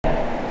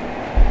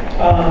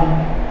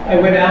I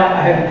went out,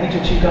 I had to teach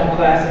a Qigong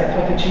class, I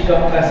taught the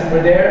Qigong class, and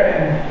we're there,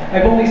 and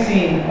I've only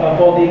seen a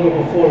bald eagle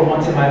before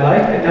once in my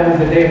life, and that was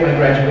the day of my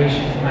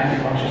graduation from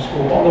acupuncture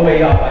school. On the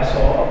way up, I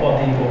saw a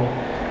bald eagle.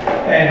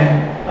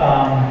 And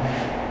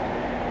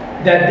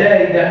that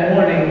day, that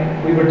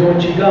morning, we were doing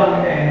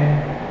Qigong,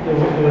 and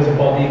there was a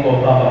bald eagle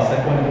above us,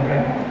 like one of the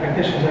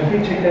practitioners, like,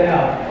 hey, check that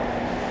out.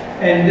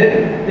 And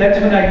that's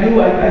when I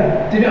knew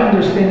I didn't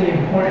understand the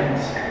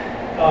importance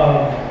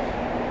of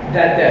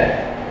that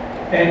day.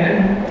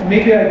 And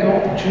maybe I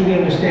don't truly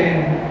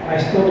understand, I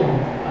still don't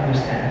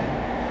understand.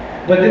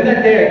 But then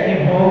that day I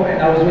came home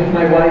and I was with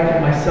my wife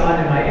and my son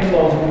and my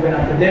in-laws, we went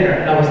out to dinner,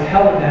 and I was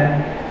telling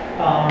them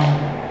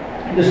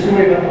the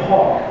story about the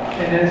hawk.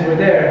 And as we're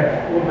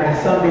there, my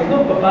son goes,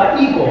 look, Papa,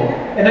 eagle.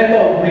 And I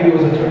thought maybe it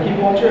was a turkey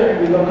vulture,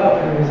 and we look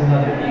up and it was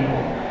another eagle.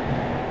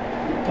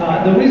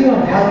 The reason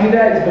I'm telling you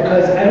that is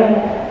because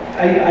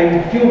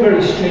I feel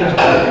very strange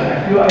about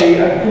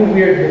it. I feel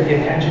weird with the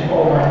attention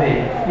all on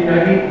me. You know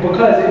what I mean?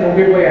 Because in a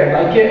weird way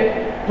I like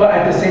it, but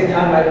at the same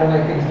time I don't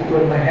like things to go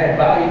to my head.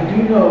 But I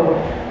do know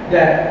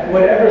that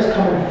whatever's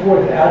coming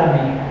forth out of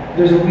me,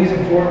 there's a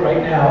reason for it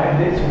right now,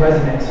 and it's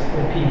resonance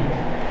with people.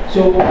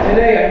 So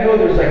today I know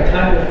there's like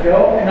time to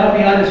fill, and I'll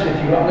be honest with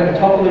you, I'm going to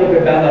talk a little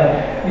bit about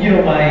like, you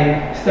know,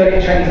 my study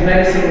of Chinese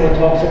medicine, what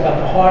talks about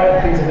the heart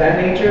and things of that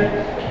nature.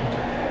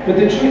 But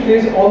the truth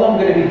is, all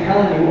I'm going to be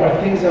telling you are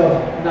things of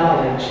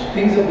knowledge,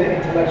 things of the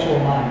intellectual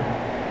mind.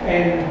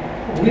 And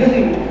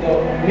really,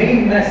 the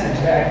main message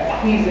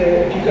that please,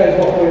 if you guys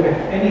walk away with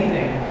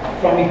anything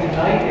from me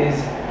tonight is,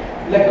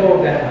 let go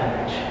of that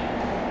knowledge.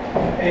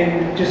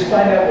 And just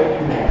find out what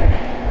you want.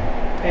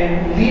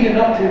 And leading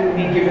up to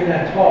me giving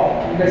that talk,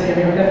 can you guys hear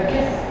me with that?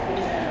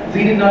 Yes.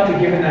 Leading up to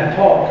giving that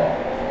talk,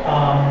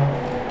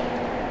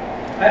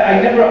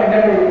 I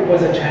never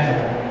was a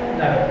channeler,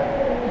 never.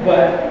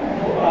 But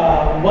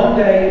one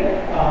day,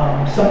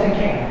 something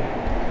came,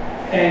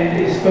 and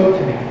it spoke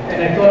to me,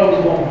 and I thought I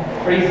was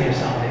going crazy or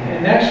something.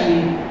 And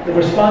actually, the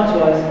response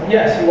was,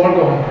 yes, you are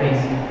going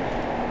crazy.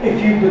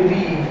 If you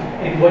believe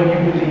in what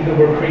you believe the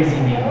word crazy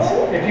means.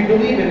 If you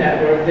believe in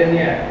that word, then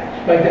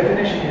yeah, by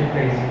definition, you're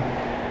crazy.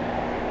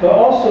 But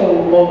also,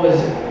 what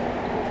was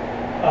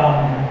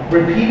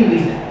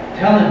repeatedly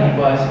telling me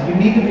was, you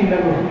need to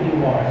remember who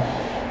you are.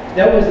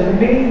 That was the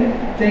main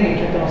thing it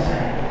kept on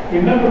saying.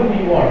 Remember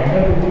who you are,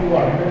 remember who you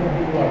are, remember who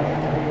you are,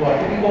 remember who you are. I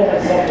think all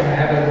myself and I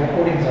have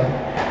recordings of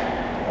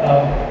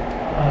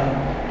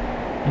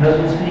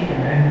husband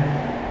speaking.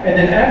 And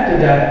then after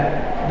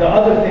that, the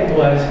other thing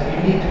was, you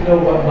need to know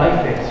what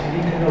life is. You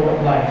need to know what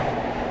life.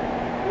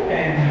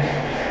 And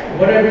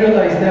what I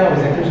realize now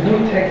is that there's no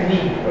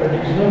technique or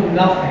there's no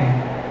nothing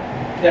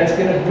that's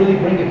going to really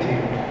bring it to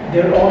you.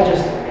 They're all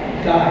just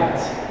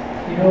guides.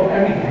 You know,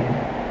 everything.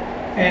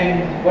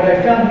 And what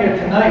I found here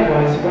tonight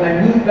was, when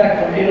I moved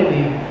back from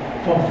Italy,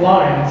 from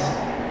Florence,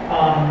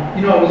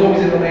 you know, I was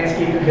always in the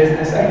landscaping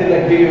business. I did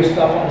like video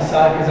stuff on the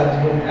side because I was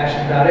really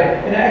passionate about it.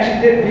 And I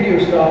actually did video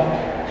stuff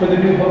for the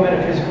New Hope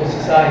Metaphysical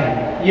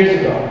Society years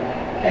ago.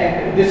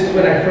 And this is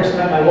when I first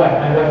met my wife.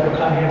 My wife would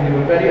come here and we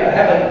were ready. I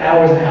have like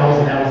hours and hours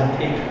and hours of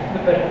tape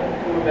for the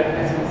New Hope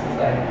Metaphysical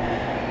Society.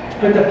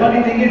 But the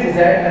funny thing is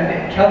that, and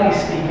then Kelly's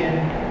speaking,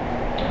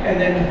 and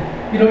then,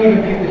 you know,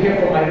 even people here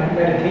from my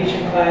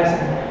meditation class,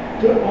 and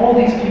there are all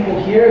these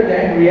people here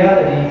that in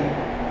reality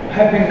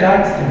have been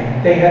guides to me.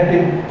 They have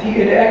been,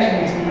 it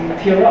actually makes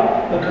me tear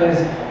up because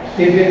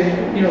they've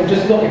been, you know,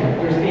 just looking.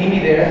 There's Amy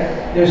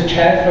there, there's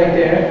Chaz right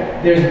there,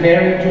 there's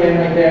Mary Joanne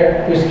right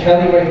there, there's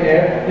Kelly right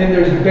there, then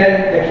there's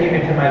Ben that came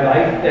into my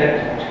life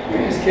that,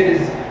 this kid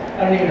is,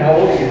 I don't even know how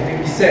old he is,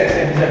 maybe 6,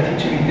 and he's like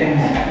teaching me things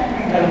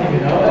I don't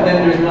even know. And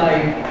then there's my,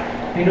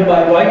 you know,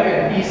 my wife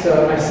and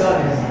Isa, my son,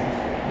 is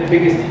the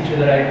biggest teacher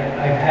that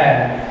I've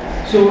had.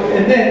 So,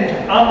 and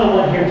then I'm the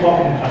one here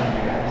talking in front of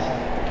you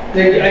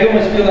guys. I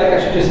almost feel like I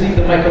should just leave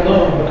the mic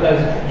alone because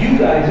you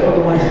guys are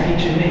the ones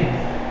teaching me.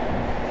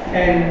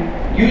 And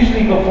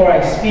usually before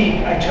I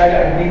speak, I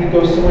need to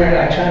go somewhere and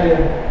I try to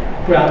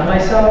ground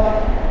myself.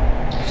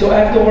 So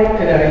after work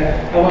today,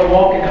 I went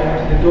walking, I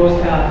went to the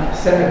Doylestown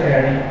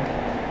cemetery.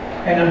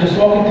 And I'm just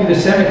walking through the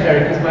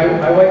cemetery because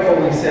my wife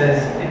always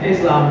says, in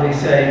Islam they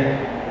say,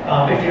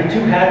 if you're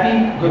too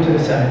happy, go to the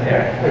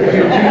cemetery.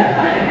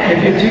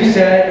 If you're too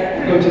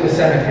sad, go to the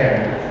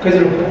cemetery, because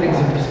it'll put things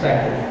in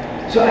perspective.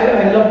 So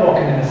I love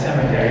walking in the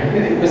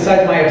cemetery.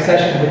 Besides my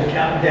obsession with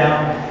counting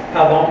down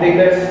how long they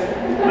live,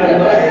 I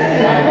love it.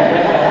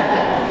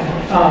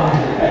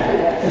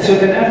 And so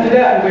then after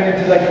that, I went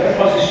into like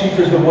across the street,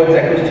 there's the woods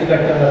that goes to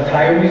like the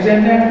tire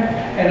museum there,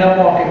 and I'm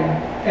walking,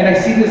 and I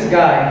see this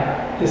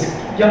guy, this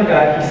young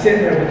guy, he's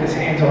sitting there with his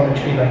hands on the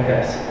tree like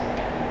this.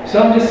 So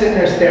I'm just sitting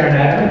there staring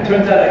at him. It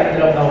turns out I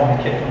ended up knowing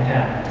the kid from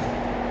town.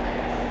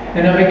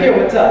 And I'm like, yeah,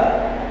 what's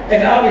up?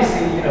 And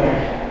obviously, you know,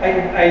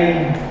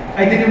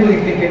 I didn't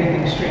really think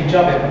anything strange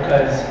of it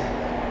because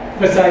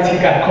besides he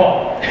got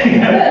caught, you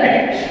know what I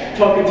mean?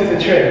 Talking to the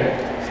tree.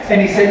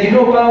 And he said, you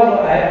know,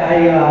 Paolo,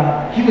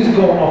 he was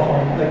going off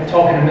on, like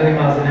talking a million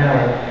miles an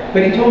hour.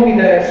 But he told me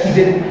that he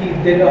did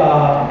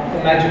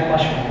the magic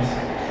mushrooms.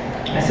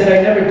 I said,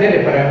 I never did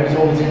it, but I was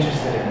always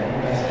interested in it.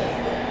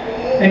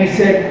 And he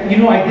said, you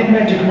know, I did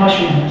magic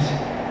mushrooms,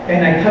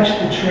 and I touched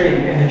the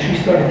tree, and the tree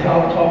started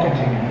talking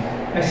to me.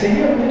 I said,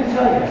 yeah, I'm going to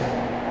tell you.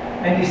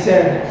 And he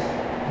said,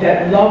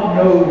 that love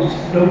knows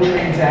no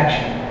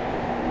transaction.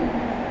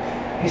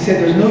 He said,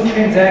 there's no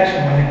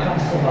transaction when it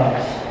comes to love.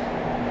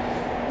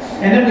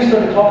 And then we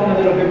started talking a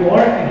little bit more,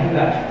 and he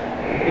left.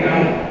 You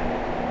know?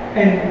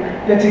 And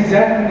that's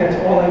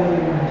all I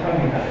really want to tell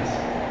you guys.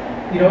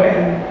 You know,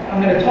 and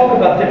I'm going to talk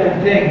about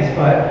different things,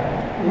 but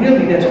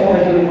really that's all I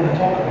really want to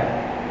talk about.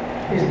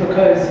 Is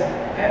because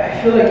I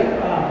feel like,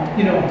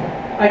 you know,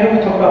 I know we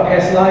talk about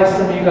past lives.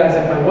 Some of you guys,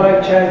 like my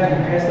wife, Chaz, do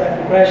past life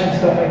regression,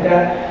 stuff like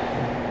that.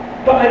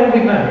 But I don't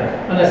remember,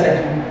 unless I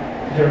do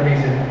their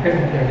reason,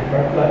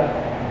 but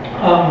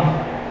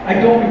I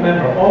don't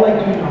remember. All I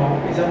do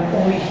know is I'm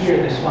only here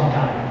this one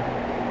time.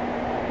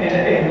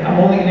 And I'm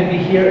only going to be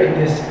here in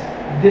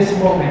this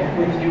moment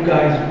with you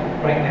guys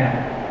right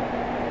now.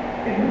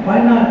 And why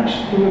not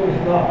do it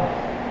with love?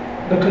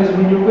 Because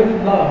when you're with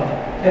love,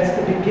 that's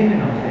the beginning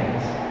of things.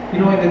 You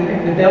know,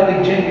 in the Tao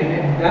Te Ching,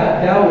 in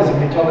Taoism,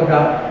 we talk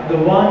about the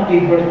one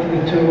gave birth to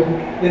the two,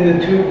 then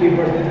the two gave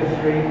birth to the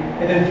three,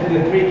 and then from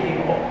the three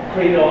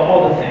created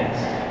all the things.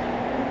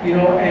 You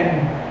know,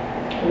 and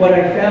what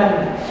I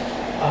found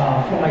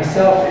for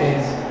myself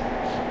is,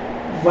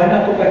 why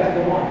not go back to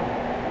the one?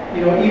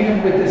 You know,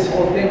 even with this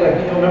whole thing, like,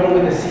 you know, remember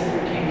when The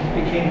Secret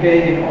became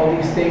big and all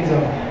these things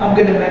of, I'm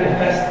going to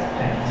manifest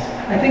things.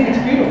 I think it's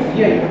beautiful,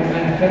 yeah, you want to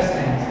manifest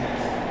things.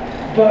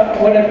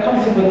 But what I've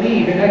come to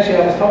believe, and actually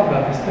I was talking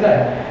about this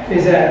today,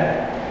 is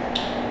that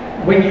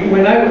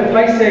if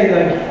I say,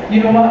 like,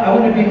 you know what, I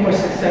want to be more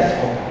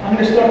successful, I'm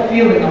going to start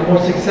feeling I'm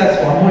more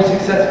successful. I'm more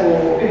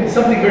successful in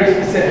something very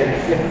specific,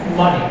 like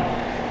money.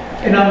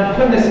 And I'm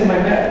putting this in my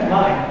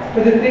mind.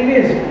 But the thing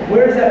is,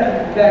 where is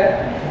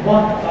that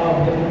want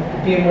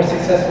of being more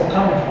successful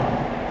coming from?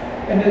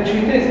 And the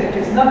truth is, if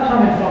it's not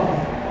coming from,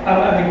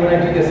 I mean, when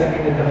I do this, I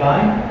mean the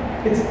divine,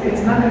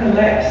 it's not going to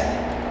last.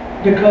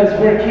 Because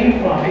where it came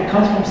from, it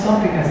comes from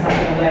something that's not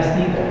going to last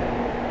either.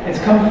 It's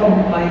come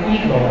from my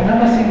ego. And I'm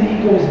not saying the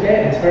ego is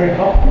bad, it's very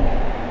helpful.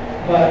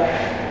 But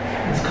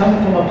it's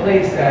coming from a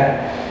place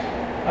that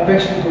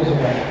eventually goes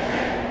away.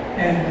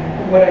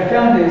 And what I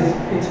found is,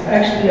 it's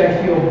actually,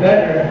 I feel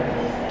better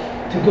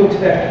to go to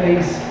that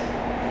place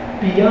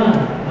beyond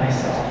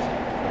myself.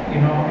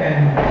 You know,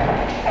 and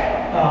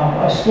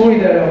a story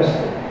that I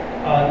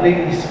was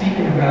lately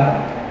speaking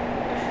about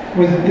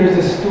was, there's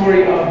a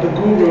story of the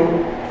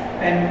guru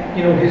and,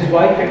 you know, his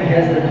wife, and he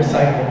has the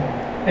disciple.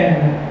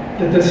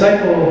 And the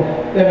disciple,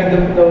 I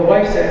mean, the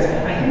wife says,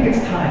 I think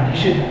it's time, you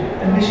should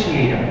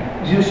initiate him,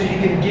 you know, so you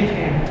can give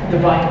him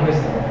divine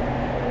wisdom.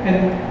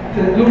 And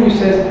the guru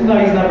says, no,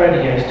 he's not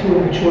ready yet, he's too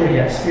immature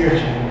yet,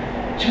 spiritually.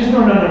 She goes,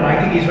 no, I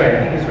think he's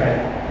ready,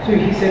 So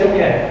he said,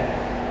 okay,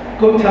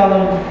 go tell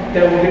him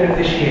that we're going to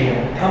initiate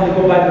him. Tell him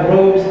to go buy the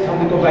robes, tell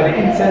him to go buy the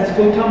incense,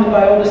 go tell him to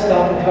buy all the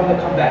stuff, and tell him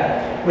to come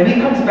back. When he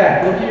comes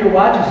back, look at your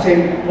watch and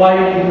say, why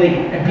are you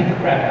late? And beat the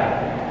crap out of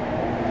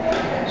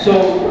him. So,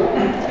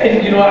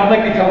 and you know, I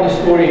might be telling the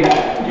story,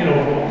 you know,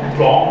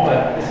 wrong,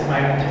 but this is my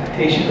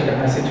interpretation, but the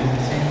message is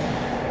the same.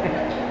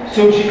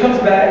 So she comes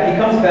back, he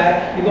comes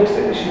back, she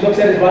looks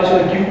at his watch,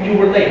 like, you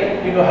were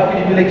late. You know, how can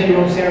you be late to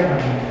your own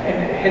ceremony?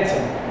 And it hits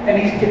him. And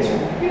he gets,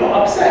 you know,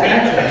 upset,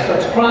 naturally. He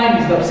starts crying,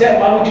 he's upset,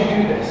 why would you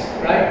do this,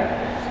 right?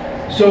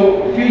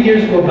 So a few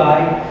years go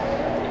by,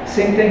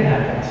 same thing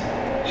happens.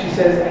 She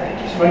says, I think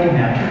he's ready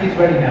now,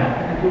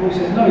 And the guru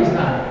says, no, he's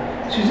not.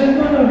 She says,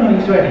 no,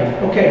 he's ready.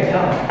 Okay,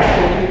 tell him.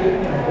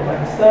 Go buy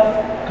the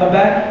stuff, come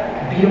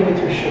back, beat him with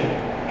your shoe.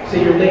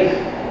 Say you're late.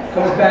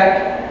 Comes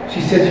back,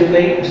 she says you're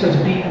late, and starts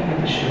beating him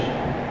with the shoe.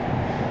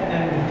 And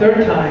then the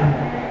third time,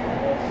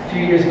 a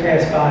few years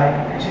pass by,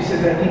 and she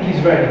says, I think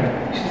he's ready.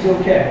 She says,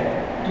 okay,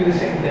 do the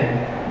same thing.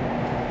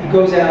 He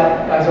goes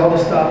out, buys all the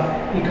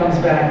stuff, he comes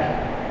back,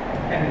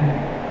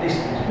 and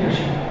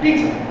she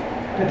beats him.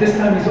 But this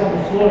time he's on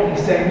the floor and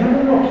he's saying,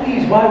 no,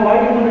 please, why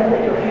do you want to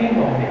hurt your hand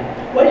on me?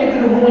 Why are you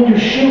going to ruin your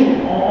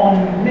shoe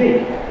on me?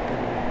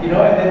 You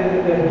know, and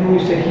then the guru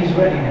said, he's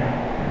ready now.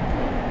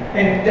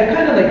 And that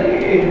kind of like,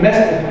 it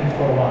messed with me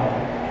for a while.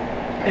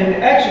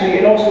 And actually,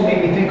 it also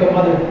made me think of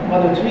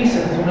Mother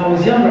Teresa, because when I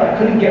was younger, I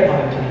couldn't get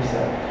Mother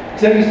Teresa.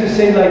 Because I used to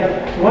say, like,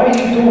 why are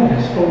you doing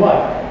this? For what?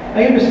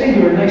 I understand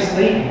you're a nice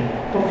lady,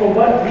 but for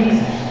what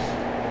reason?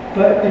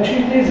 But the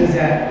truth is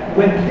that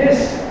when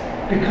this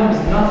becomes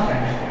nothing,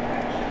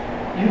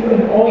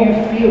 all you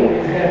feel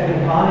is that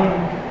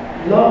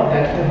divine love,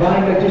 that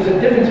there's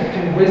a difference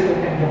between wisdom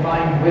and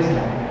divine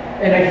wisdom.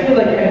 And I feel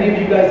like any of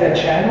you guys that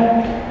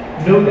channel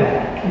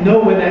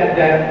know when that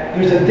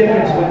there's a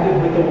difference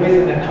with the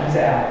wisdom that comes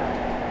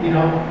out. You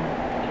know,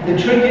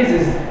 the trick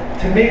is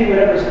to make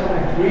whatever's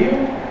coming through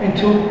you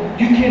until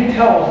you can't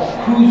tell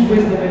whose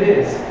wisdom it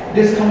is,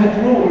 this coming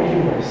through or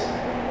yours.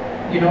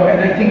 You know, and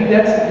I think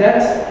that's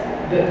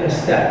the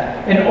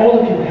step. And all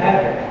of you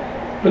have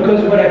it.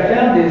 Because what I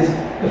found is,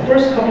 the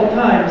first couple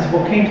times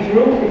what came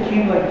through, it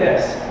came like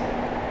this.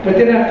 But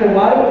then after a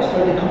while, it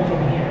started to come from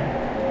here.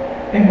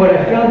 And what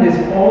I found is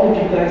all of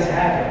you guys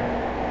have it.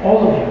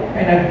 All of you.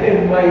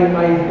 And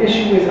my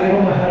issue is I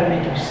don't know how to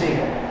make you see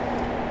it.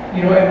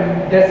 You know,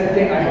 and that's the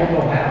thing, I don't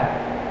know how.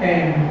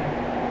 And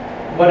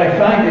what I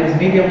find is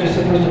maybe I'm just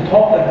supposed to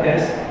talk like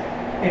this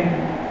and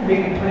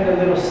maybe plant a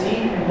little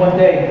seed, and one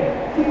day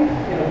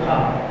it'll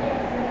come.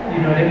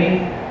 You know what I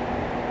mean?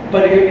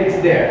 But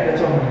it's there.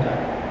 That's all I'm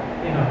done.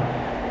 You know.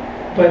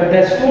 But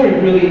that story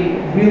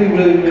really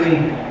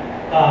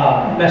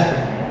messed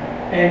with me.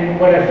 And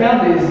what I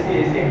found is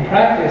in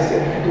practice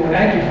and doing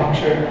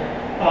acupuncture,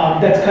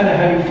 that's kind of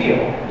how you feel.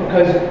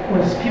 Because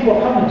when people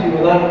are coming to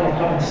you, a lot of them are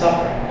coming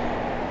suffering.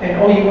 And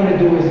all you want to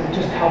do is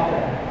just help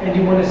them. And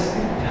you want to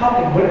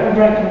help them,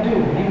 whatever I can do.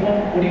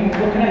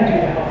 What can I do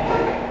to help you?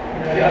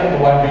 You know, I don't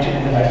know why I'm reaching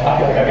into my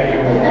pocket like I got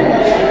you.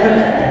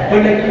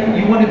 But like,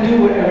 you want to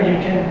do whatever you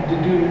can to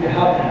do to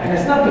help them. And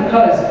it's not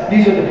because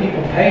these are the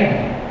people paying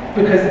me.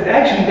 Because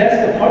actually that's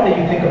the part that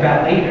you think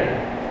about later.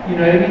 You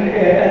know what I mean?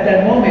 At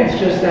that moment, it's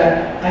just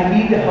that I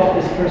need to help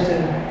this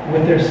person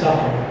with their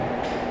suffering.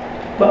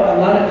 But a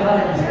lot of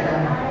times,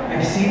 I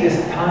see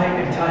this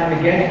time and time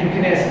again, and you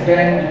can ask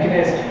Ben, you can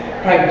ask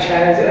probably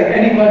Chaz, like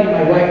anybody,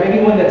 my wife,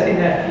 anyone that's in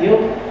that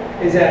field,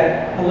 is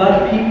that a lot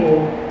of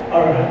people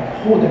are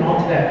holding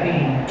on to that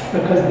pain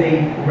because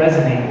they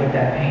resonate with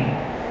that pain.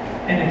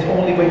 And it's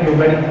only when you're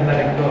ready to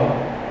let it go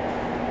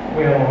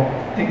will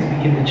things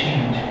begin to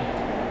change.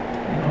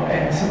 You know,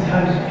 and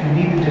sometimes you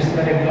need to just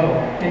let it go.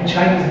 In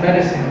Chinese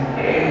medicine,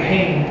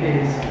 pain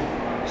is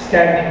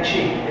stagnant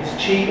qi. It's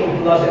qi or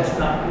blood that's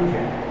not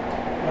moving,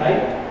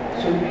 right?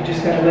 So you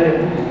just gotta let it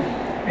move.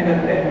 And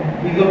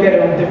we look at it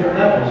on different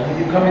levels. When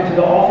you come into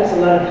the office, a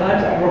lot of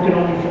times I'm working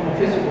on you from a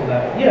physical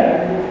level. Yeah,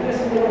 I move this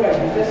a little bit,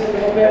 move this a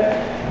little bit.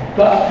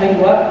 But I'll tell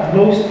you what,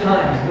 most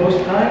times,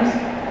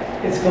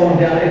 it's going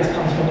down, it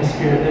comes from the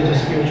spirit. There's a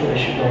spiritual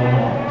issue going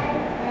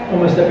on.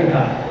 Almost every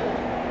time,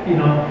 you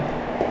know?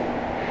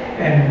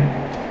 And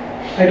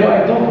I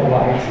don't know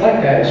why it's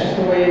like that. It's just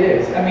the way it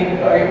is. I mean,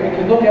 we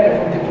could look at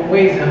it from different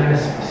ways, and I'm going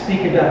to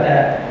speak about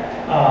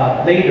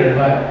that later,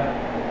 but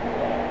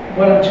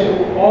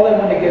all I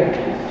want to get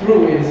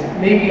through is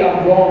maybe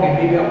I'm wrong and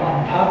maybe I'm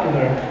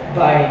unpopular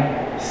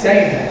by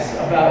saying this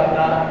about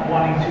not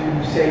wanting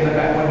to say like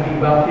I want to be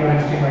wealthy or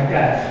anything like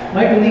that.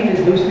 My belief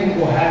is those things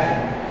will happen.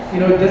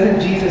 You know, doesn't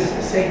Jesus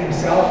say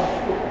himself,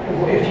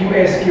 if you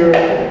ask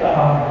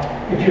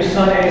if your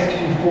son asks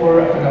you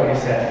for, I forgot what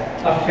he said,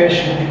 a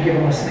fish, would you give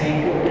him a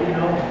snake? Or, you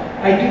know,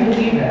 I do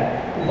believe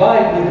that.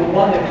 Why would the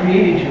one that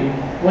created you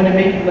want to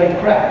make you like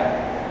crap?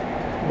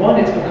 One,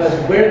 it's because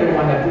we're the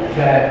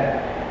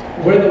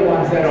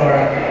ones that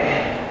are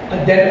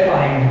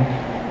identifying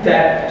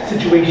that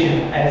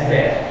situation as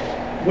bad.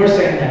 We're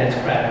saying that it's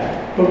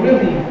crap, but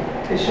really,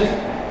 it's just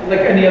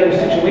like any other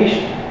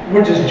situation.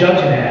 We're just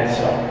judging it as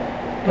so.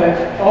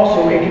 But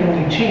also, it can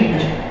only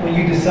change when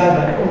you decide,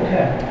 like,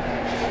 okay.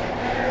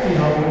 You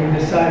know, when you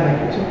decide,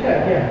 like, it's okay,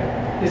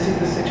 yeah, this is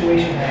the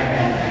situation that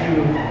I'm in.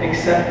 You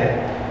accept it.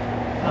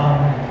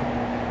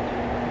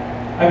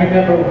 I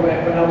remember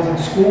when I was in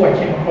school, I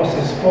came across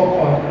this book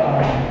called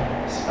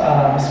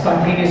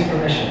Spontaneous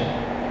Permission.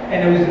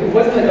 And it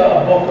wasn't like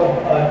a book of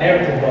a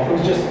narrative book, it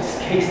was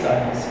just case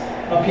studies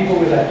of people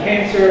with like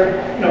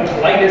cancer, you know,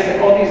 colitis,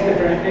 and all these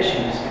different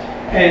issues.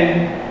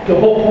 And the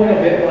whole point of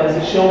it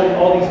was showing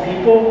all these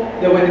people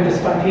that went into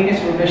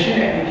spontaneous remission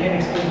and they can't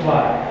explain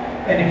why.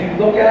 And if you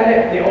look at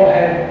it, they all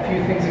had a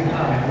few things in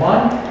common.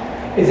 One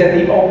is that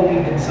they all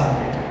believed in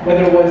something,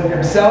 whether it was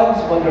themselves,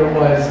 whether it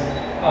was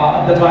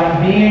a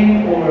divine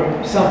being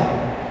or something.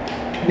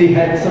 They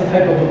had some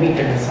type of belief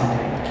in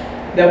something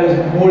that was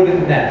more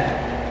than that.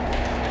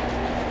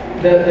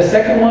 The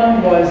second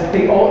one was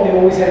they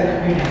always had a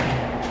community.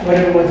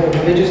 Whether it was a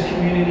religious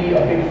community,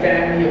 a big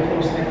family, a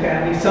close-knit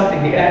family,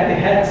 something. They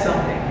had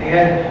something. They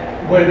had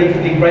where they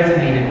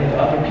resonated with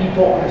other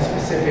people on a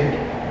specific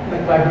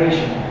like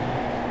vibration.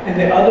 And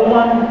the other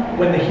one,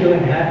 when the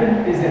healing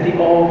happened, is that they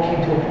all came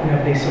to a point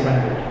of they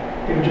surrendered.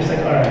 They were just like,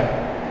 all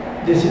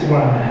right, this is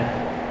where I'm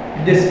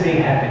at. This may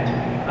happen to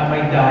me. I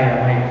might die, I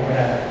might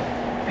whatever.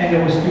 And it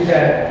was through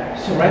that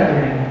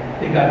surrendering,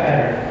 they got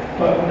better.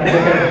 But when I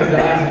look at it through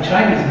the eyes of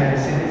Chinese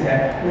medicine, is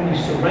that when you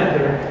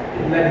surrender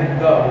and letting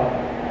go,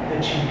 the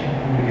qi can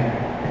move again.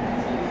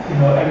 You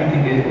know,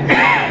 everything is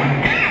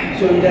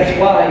so that's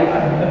why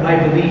my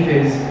belief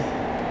is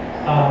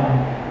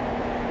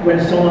when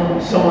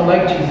someone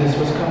like Jesus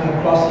was coming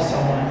across to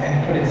someone and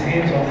he put his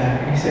hands on them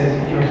and he says,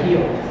 you're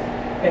healed.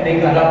 And they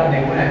got up and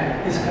they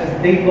went. It's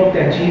because they looked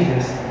at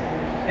Jesus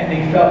and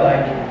they felt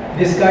like,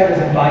 this guy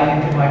doesn't buy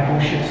into my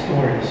bullshit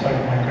story, sorry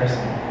for my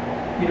cursing.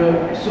 You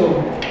know,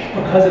 so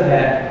because of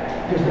that,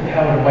 there's the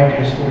power to wipe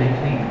your story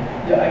clean.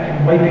 Yeah, I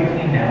can wipe it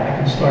clean now, I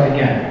can start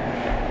again.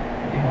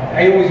 You know,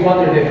 I always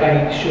wondered if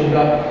I showed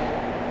up,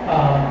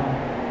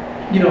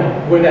 you know,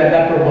 where that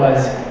leper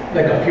was,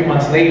 like a few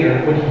months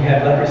later, would he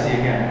have leprosy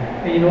again?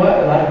 And you know what,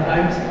 a lot of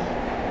times,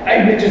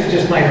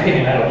 just my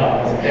opinion, I don't know,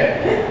 I wasn't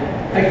there.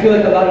 I feel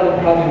like a lot of them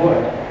probably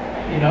would,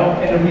 you know?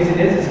 And the reason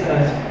is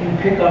because you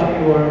pick up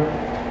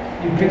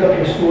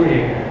your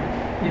story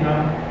again, you know?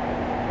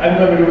 I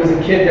remember there was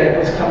a kid that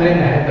was coming in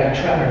that had like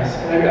tremors.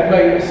 And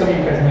some of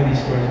you guys know these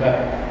stories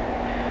about it.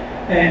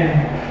 And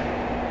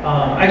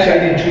actually, I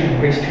didn't treat him,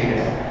 Grace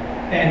treated him.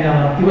 And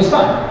he was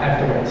fine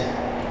afterwards.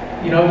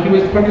 You know, he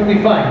was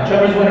perfectly fine.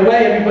 Tremors went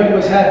away, everybody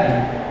was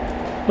happy.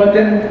 But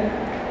then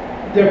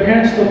their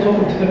parents still took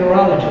him to the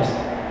neurologist.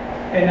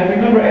 And I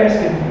remember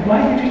asking,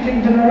 why did you take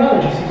him to the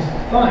neurologist? He's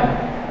fine.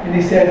 And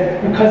they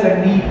said, because I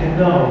need to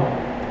know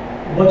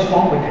what's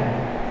wrong with him.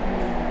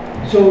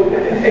 So,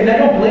 and I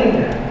don't blame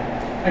them.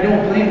 I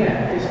don't blame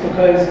them. It's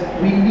because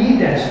we need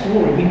that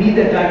story. We need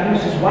that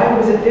diagnosis. Why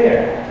was it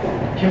there?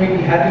 Can we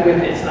be happy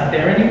with it's not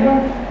there anymore?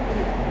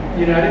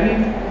 You know what I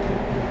mean?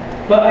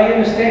 But I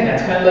understand that.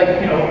 It's kind of like,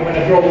 you know, when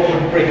a girl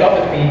would break up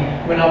with me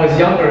when I was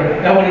younger,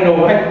 I want to know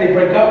why did they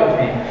break up with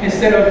me?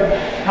 Instead of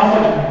how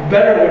much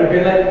better it would have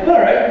been like, all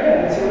right,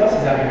 yeah, let's see what else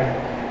is out here.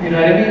 You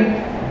know what I mean?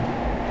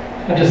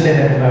 I'm just saying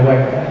that to my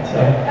wife, right?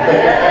 So.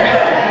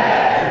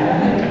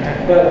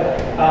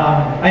 But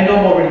I know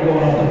I'm already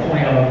going off the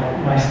point of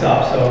my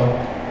stuff, so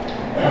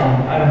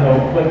I don't know,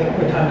 what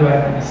time do I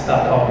have to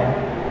stop talking?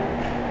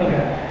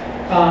 Okay.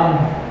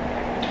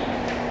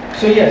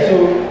 So yeah, so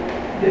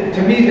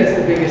to me that's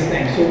the biggest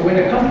thing. So when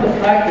it comes to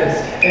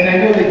practice, and I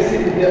know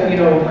that, you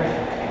know,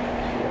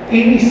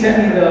 Amy sent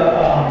me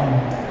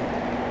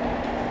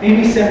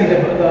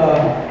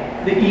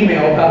the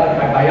email about like,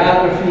 my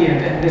biography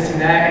and this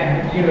and that,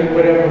 and you know,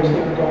 whatever was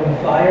going to go in the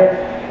flyer,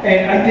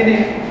 and I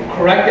didn't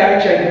correct that.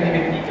 Actually, I didn't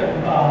even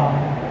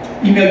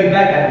email you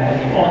back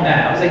on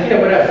that. I was like, yeah,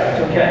 whatever, it's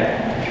okay.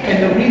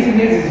 And the reason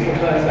is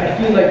because I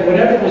feel like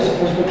whatever was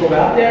supposed to go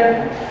out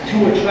there to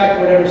attract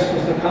whatever's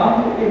supposed to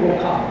come, it will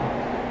come.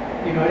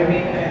 You know what I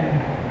mean?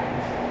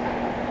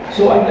 And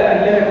so I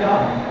let it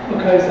come,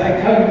 because I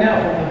tell you now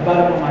from the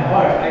bottom of my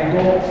heart,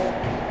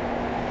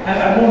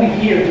 I'm only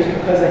here just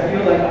because I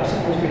feel like I'm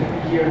supposed to be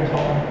here and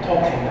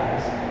talk to you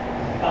guys.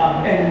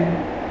 And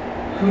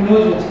who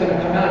knows what's going to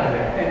come out of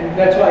it. And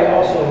that's why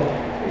also,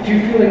 if you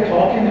feel like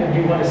talking and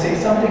you want to say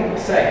something,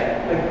 say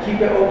it. Like,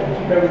 keep it open,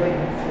 keep everything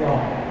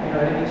flowing. You know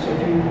what I mean? So if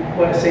you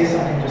want to say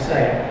something, just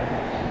say it.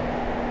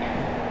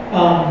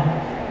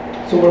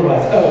 So what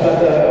was it? Oh, about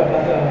the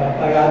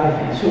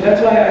biography. So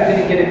that's why I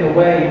didn't get in the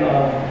way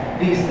of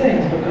these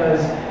things,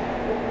 because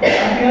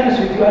I'll be honest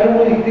with you, I don't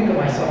really think of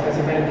myself as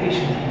a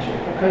meditation teacher,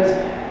 because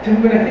to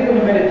me, when I think of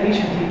a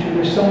meditation teacher,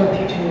 there's someone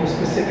teaching you a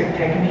specific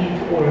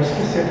technique or a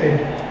specific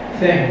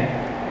thing.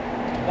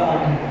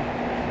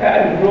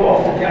 I go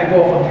off on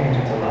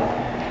tangents a lot.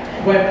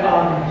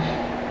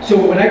 So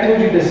when I told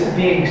you this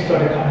being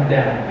started coming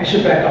down, I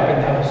should back up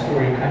and tell the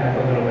story kind of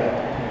a little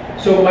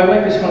bit. So my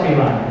wife is from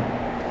Iran.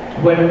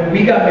 When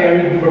we got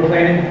married, we were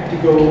planning to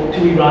go to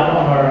Iran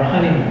on our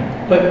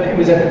honeymoon, but it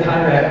was at the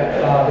time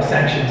that the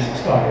sanctions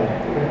started,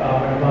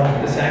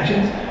 when the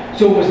sanctions,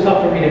 so it was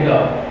tough for me to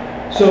go.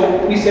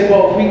 So we said,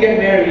 well, if we get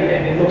married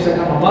and it looks like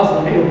I'm a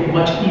Muslim, it will be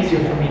much easier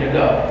for me to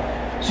go.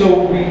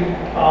 So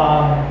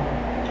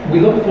we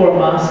looked for a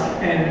mosque,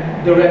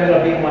 and there ended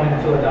up being one in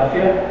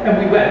Philadelphia, and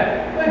we went.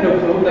 I had no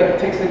clue,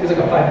 like it was like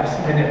a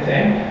 5-minute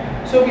thing.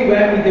 So we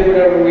went, we did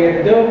whatever we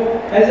had to do.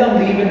 As I'm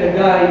leaving, the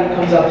guy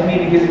comes up to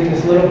me and he gives me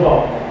this little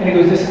book, and he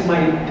goes, this is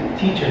my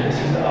teacher, this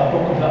is a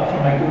book about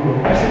from my guru.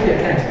 I said, yeah,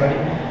 thanks, buddy.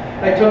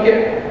 I took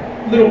it,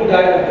 little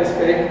guy like this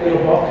big,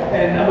 little book,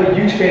 and I'm a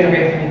huge fan of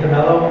Anthony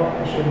DeMello.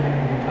 I'm sure many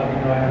of you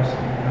probably know, I know some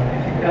of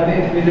you know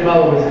Anthony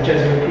DeMello was a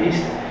Jesuit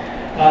priest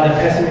that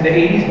passed away in the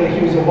 80s, but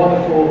he was a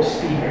wonderful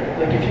speaker.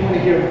 Like if you want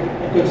to hear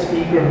a good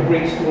speaker and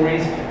great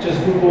stories,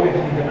 just Google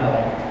Anthony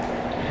DeMello.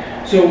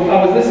 So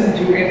I was listening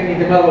to Anthony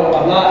DeMello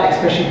a lot,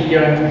 especially the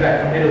year I moved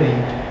back from Italy.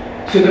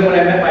 So then when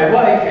I met my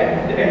wife,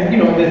 and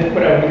you know,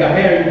 whatever, we got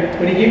married,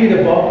 when he gave me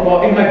the book,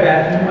 well, in my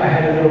bathroom, I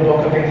had a little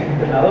book of Anthony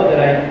DeMello that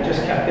I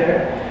just kept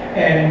there.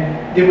 And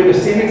they were the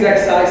same exact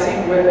size,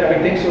 same width,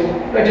 everything, so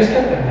I just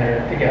kept them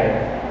there together.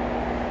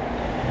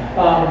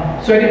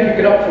 So I didn't pick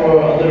it up for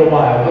a little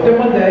while, but then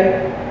one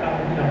day,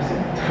 you know, I'm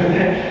sitting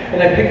there,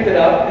 and I picked it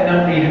up, and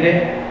I'm reading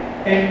it,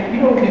 and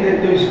you know,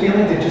 those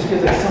feelings, it just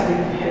feels like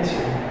something hits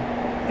you.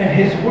 And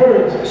his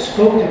words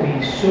spoke to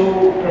me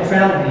so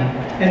profoundly,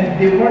 and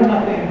they were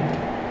nothing,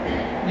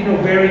 you know,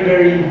 very,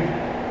 very,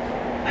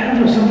 I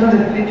don't know, sometimes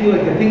I feel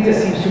like the things that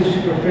seem so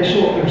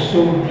superficial, they're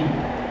so deep.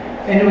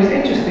 And it was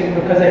interesting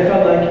because I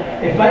felt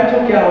like if I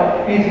took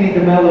out Anthony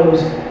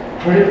DeMello's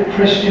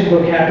Christian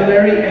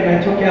vocabulary and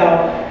I took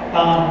out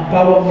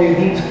Paolo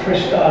Propato's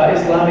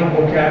Islamic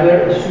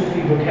vocabulary or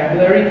Sufi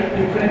vocabulary,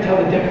 you couldn't tell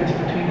the difference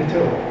between the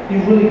two. You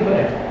really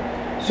couldn't.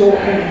 So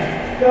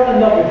I fell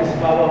in love with this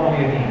Paolo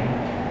Propato.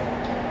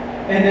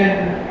 And then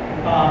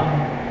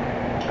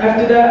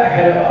after that, I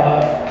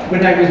had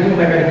when I was doing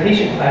my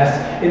meditation class,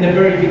 in the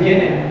very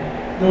beginning,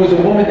 there was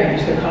a woman that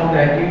used to come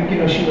that, you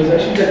know, she's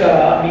like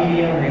a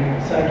medium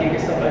and psychic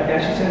and stuff like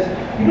that. She says,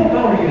 you know,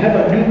 Paolo, you have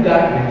a new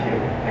guy with you.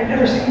 I'd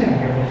never seen him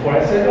here before.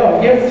 I said,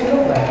 oh, yeah, what's he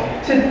look like?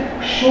 He said,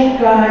 short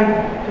guy,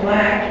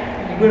 black,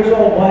 he wears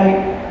all white.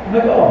 I'm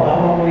like, oh,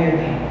 Paolo, what do you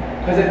mean?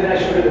 Because then I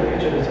showed her the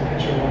picture, there's a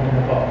picture of one in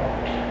the book.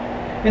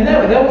 And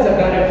that was, I've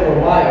got it for a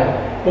while.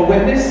 But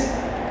when this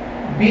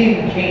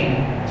being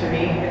came to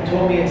me and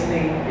told me its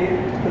name.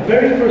 The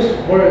very first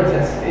words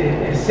that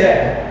it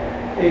said,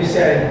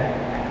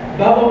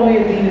 Baba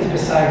Muhyiddin is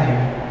beside you.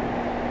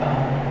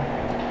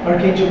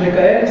 Archangel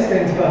Michael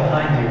stands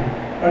behind you.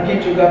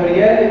 Archangel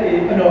Raphael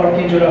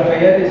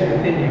is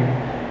within you.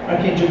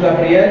 Archangel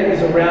Gabriel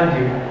is around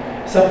you.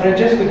 San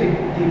Francesco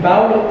di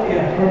Paolo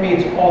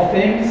permeates all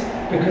things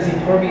because he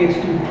permeates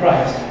through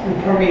Christ, who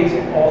permeates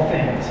in all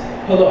things.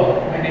 Hello,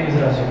 my name is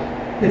Rasul.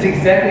 That's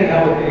exactly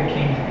how it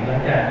came to me,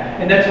 like that.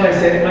 And that's why I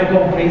said, am I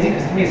going crazy?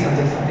 Because to me it sounds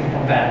like something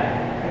from Batman.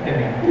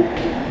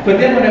 But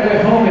then when I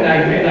went home and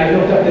I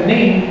looked up the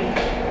name,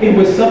 it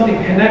was something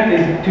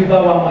connected to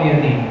Baba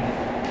Muhyiddin.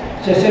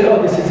 So I said,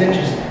 oh, this is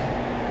interesting.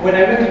 When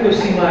I went to go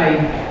see my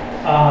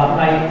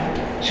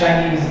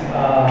Chinese,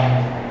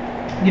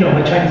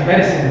 my Chinese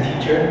medicine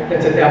teacher,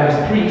 that's a Taoist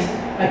priest,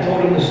 I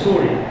told him the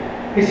story.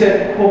 He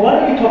said, well, why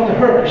don't you talk to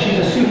her? Because she's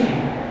a Sufi.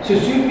 So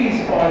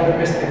Sufis are the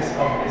mystics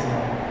of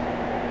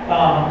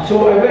Islam.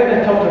 So I went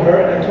and I talked to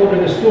her and I told her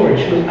the story.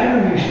 She goes, I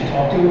know who you should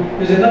talk to.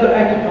 There's another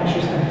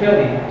acupuncturist in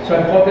Philly. So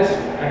I called this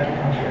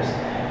acupuncturist.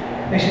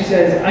 And she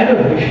says, I know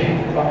who you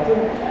should talk to.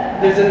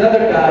 There's another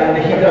guy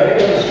that he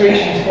does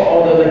illustrations for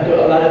all a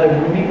lot of the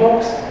Rumi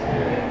books.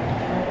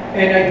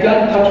 And I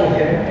got in touch with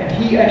him, and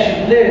he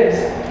actually lives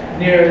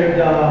near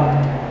the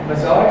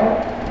Mazar,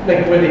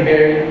 like where they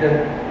bury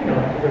the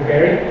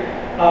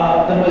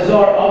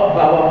Mazar of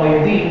Baba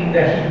Muhyiddin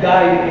that he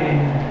died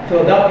in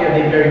Philadelphia.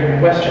 They buried him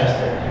in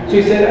Westchester. So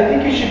he said, I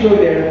think you should go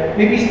there,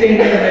 maybe stay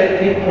there,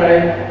 meditate, pray,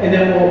 and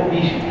then we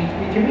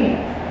can meet.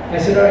 I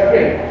said, all right,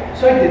 great.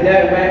 So I did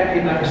that, went,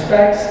 paid my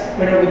respects,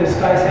 went over to this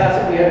guy's house,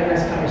 and we had a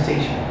nice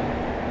conversation.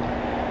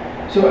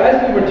 So as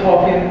we were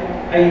talking,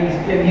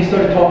 and he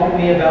started talking to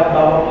me about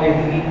Baba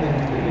Muhyiddin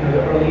and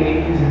the early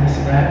 80s and this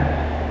and that.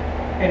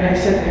 And I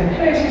said to him,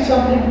 can I ask you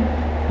something?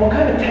 What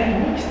kind of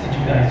techniques did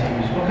you guys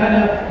use? What kind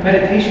of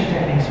meditation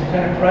techniques? What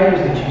kind of prayers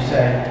did you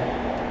say?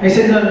 And he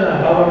said, no,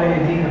 Baba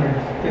Muhyiddin never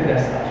did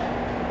that stuff.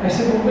 I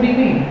said, well, what do you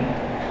mean?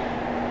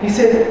 He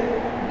said,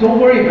 don't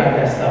worry about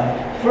that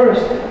stuff.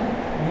 First,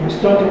 you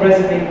start to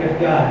resonate with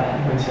God,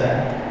 he would say.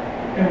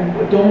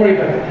 And don't worry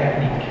about the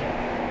technique.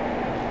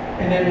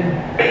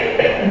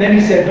 And then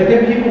he said, but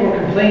then people were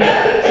complaining.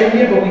 He said,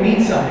 yeah, but we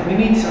need something.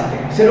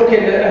 He said,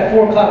 okay, at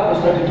 4 o'clock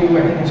we'll start to do,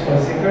 I think it's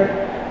called Zikr,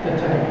 that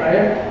type of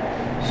prayer.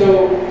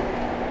 So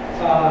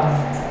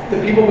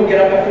the people would get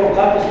up at 4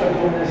 o'clock and start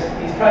doing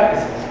these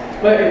practices.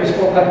 But it was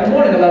 4 o'clock in the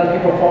morning, a lot of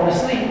people are falling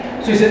asleep.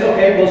 So he said,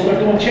 okay, we'll start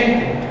doing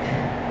chanting.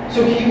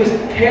 So he was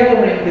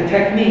tailoring the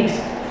techniques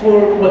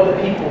for what the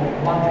people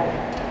wanted.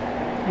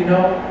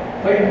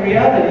 But in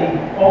reality,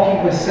 all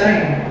he was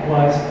saying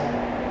was,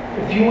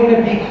 if you want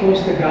to be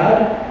close to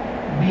God,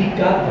 be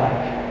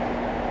godlike.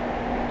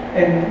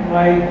 And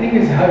my thing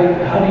is, how do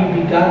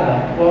you be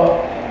godlike?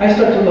 Well, I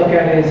start to look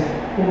at it as,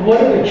 well,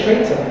 what are the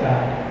traits of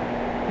God?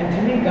 And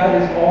to me,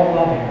 God is all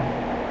loving.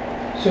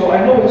 So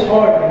I know it's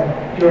hard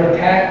when you're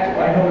attacked.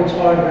 I know it's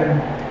hard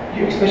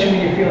especially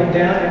when you're feeling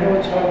down. I know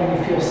it's hard when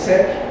you feel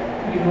sick,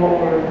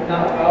 or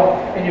not well,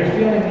 and you're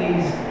feeling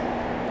these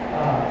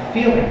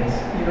feelings,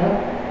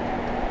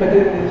 But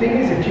the thing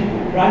is, if you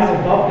rise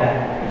above that,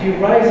 if you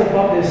rise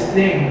above this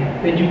thing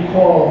that you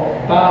call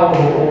Bao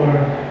or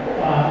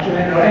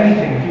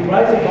anything, if you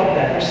rise above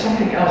that, there's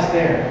something else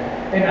there.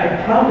 And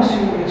I promise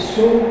you, it's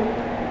so,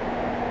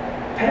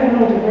 I don't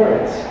know the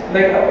words.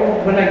 Like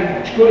when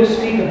I go to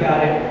speak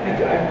about it,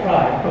 I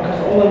cry because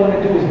all I want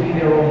to do is be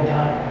there all the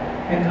time.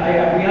 And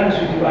I'll be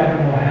honest with you, I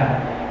don't know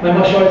how. My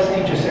martial arts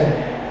teacher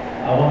said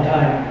one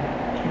time,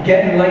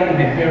 get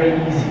enlightenment very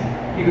easy.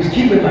 He goes,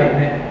 keep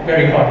enlightenment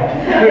very hard.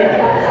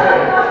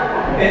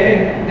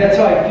 And that's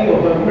how I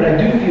feel. But what I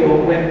do feel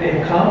when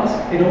it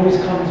always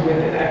comes with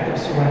an act of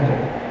surrender.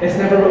 It's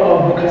never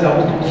because I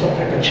was doing some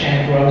type of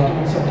chant or I was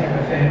doing some type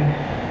of thing.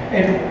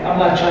 And I'm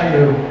not trying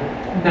to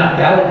not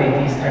validate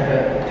these type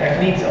of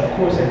techniques. Of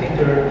course, I think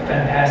they're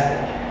fantastic.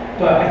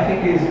 But I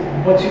think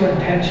what's your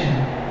intention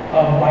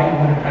of why you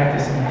want to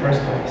practice in the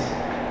first place?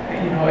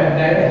 And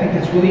I think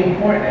that's really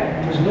important.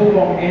 And there's no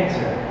wrong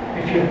answer.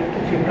 If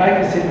you're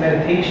practicing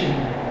meditation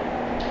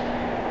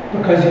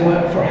because you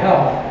want for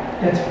health,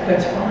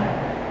 that's fine.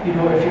 If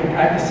you're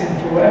practicing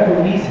for whatever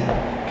reason,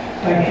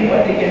 like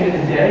at the end of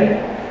the day,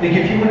 like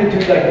if you want to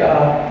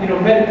do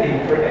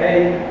meditate for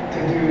A, to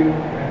do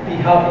be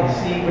healthy,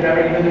 C,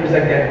 whatever. There's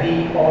like that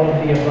D, all of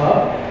the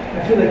above.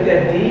 I feel like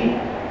that D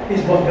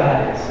is what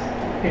God is.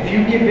 If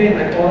you give in,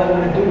 like all I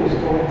want to do is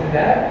go into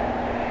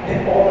that,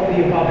 then all of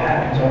the above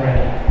happens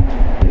already.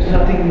 There's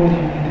nothing more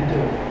you need to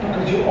do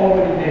because you're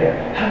already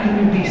there. How can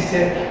you be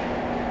sick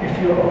if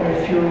you're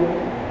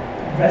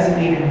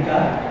resonating with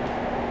God?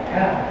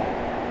 How?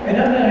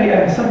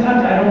 And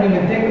sometimes I don't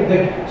even think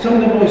of some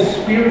of the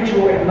most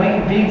spiritual,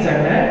 enlightened beings I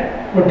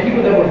met were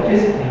people that were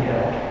physically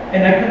ill.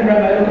 And I couldn't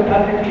wrap my look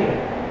at Padre Pio,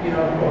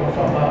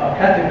 from a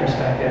Catholic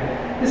perspective.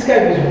 This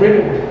guy was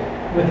riddled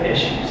with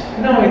issues.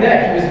 Not only that,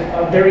 he was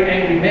a very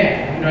angry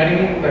man. You know what I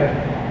mean?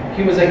 Like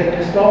he was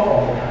pissed off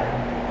all the time.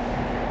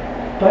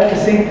 But at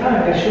the same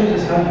time, that shows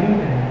us how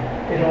human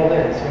it all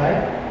is,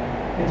 right?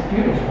 It's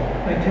beautiful.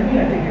 Like to me,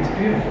 I think it's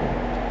beautiful.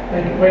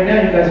 Like right now,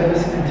 you guys are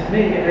listening to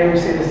me, and I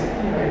always say this,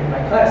 in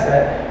my class,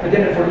 but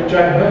then if we're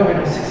driving home and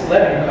it's 6:11,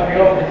 you're coming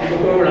off, and you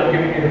look over and I'm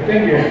giving you the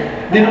finger,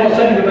 then all of a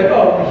sudden you're like,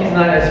 oh, he's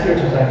not as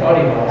spiritual as I thought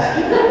he was,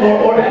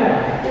 or am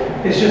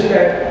I? It's just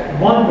that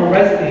one, we're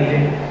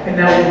resonating, and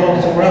now we're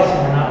going somewhere else and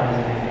we're not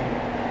resonating.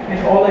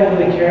 And all I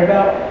really care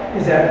about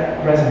is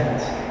that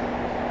resonance.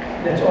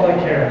 That's all I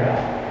care about.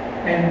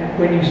 And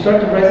when you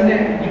start to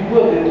resonate, you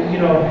will.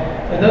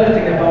 Another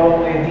thing that Paolo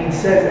Propato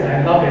says, and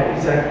I love it,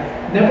 is like,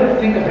 never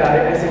think about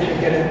it as if you're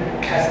getting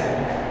tested.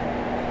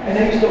 And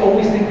I used to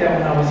always think that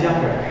when I was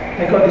younger.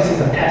 Like, oh, this is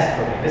a test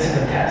for me. This is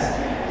a test.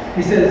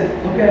 He says,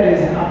 look at it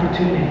as an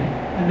opportunity.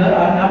 An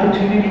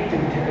opportunity to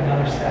take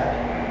another step.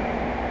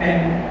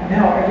 And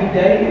now every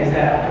day is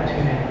that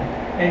opportunity.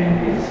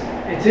 And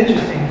it's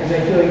interesting because I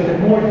feel like the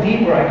more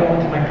deeper I go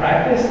into my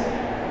practice,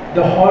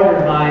 the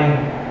harder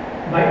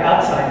my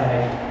outside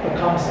life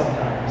becomes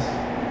sometimes.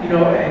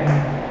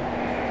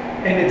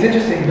 And it's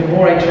interesting, the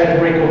more I try to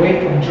break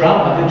away from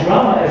drama, the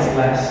drama is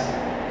less,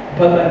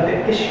 but like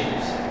the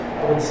issues,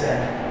 I would say,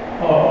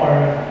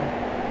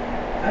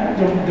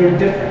 they're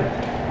different.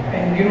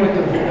 And you know what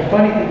the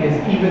funny thing is,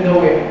 even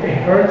though it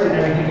hurts and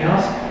everything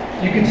else,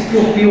 you can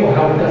still feel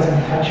how it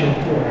doesn't touch your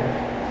core.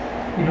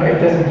 It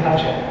doesn't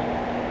touch it.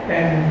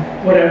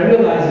 And what I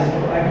realize is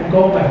I've been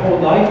going my whole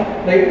life,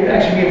 like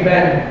actually me and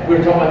Ben, we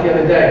were talking about the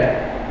other day,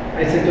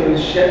 I said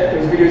those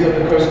videos of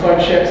the Coast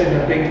Guard ships and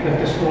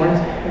the storms,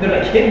 and they're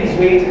like hitting these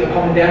waves and they're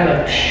coming down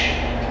like, psh.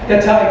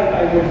 That's how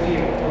I would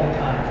feel all the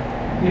time.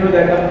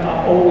 That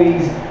I'm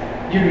always,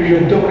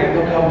 you're doing it,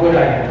 look how good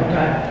I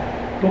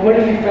am, But what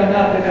if you found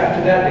out that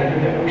after that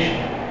you're the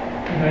ocean?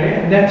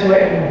 And that's why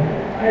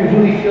I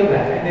really feel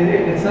that. And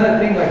it's not a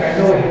thing like, I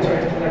know it hits our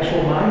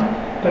intellectual mind,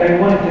 but I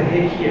wanted to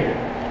hit here.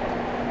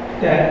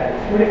 That,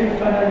 what if you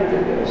found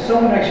out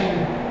someone actually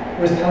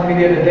was telling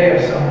me the other day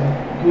of some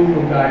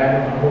guru guy, I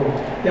don't know who,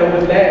 that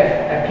would laugh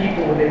at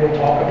people when they would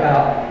talk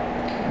about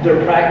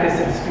their practice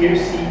and spirit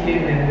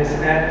seeking and this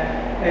and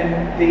that. And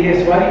they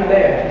asked, why do you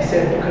laugh? He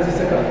said, because it's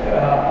like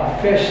a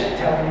fish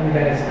telling you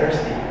that it's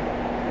thirsty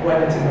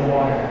when it's in the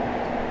water.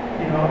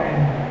 And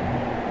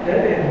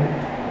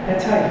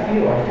that's how I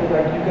feel. I feel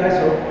like you guys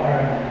are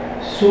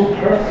so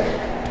perfect.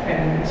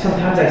 And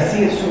sometimes I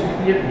see it so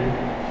clearly,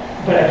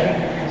 but I can't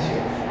convince you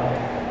of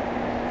it.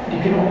 You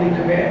can only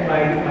commit,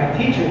 my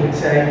teacher would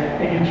say,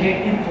 and you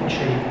can't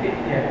infiltrate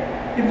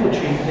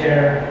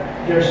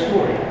their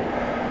story.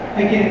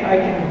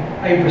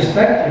 I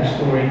respect your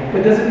story,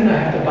 but it doesn't mean I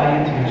have to buy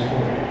into your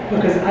story,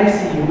 because I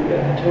see you in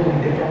a totally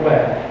different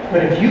way.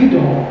 But if you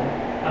don't,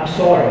 I'm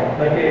sorry.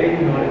 Like,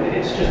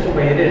 it's just the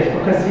way it is.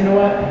 Because you know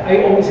what?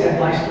 I always had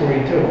my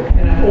story too,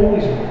 and I'm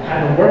always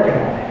kind of working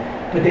on it.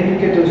 But then you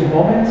get those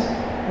moments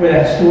where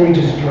that story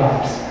just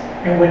drops,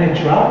 and when it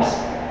drops,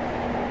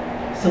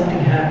 something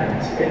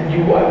happens. And I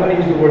want to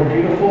use the word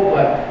beautiful,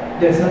 but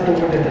that's not the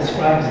word that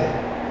describes it.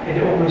 It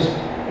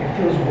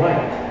feels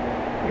right.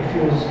 It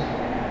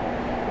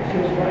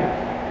feels right.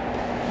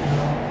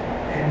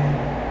 And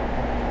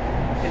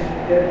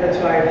that's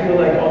why I feel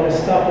like all this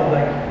stuff of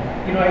like,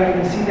 I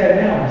even see that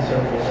now in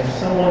circles. Like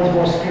someone's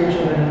more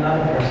spiritual than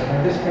another person,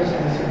 or this person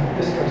is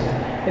this person.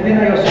 And then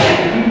I also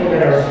see people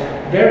that are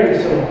very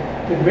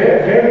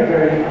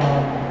very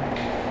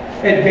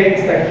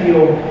advanced, I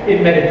feel,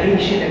 in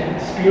meditation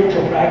and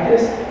spiritual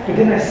practice, but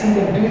then I see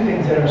them do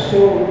things that are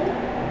so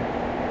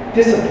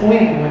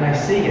disappointing when I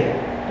see it.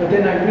 But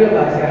then I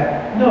realize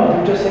that, no,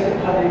 they're just like the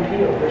Padre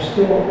Pio. They're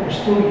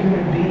still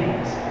human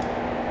beings.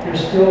 They're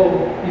still,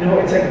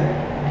 it's like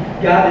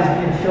God is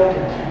being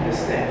filtered through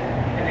this thing.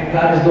 And then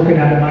God is looking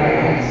out of my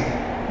eyes.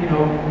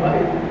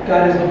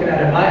 God is looking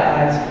out of my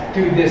eyes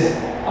through this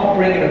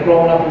upbringing of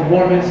growing up in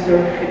Warminster,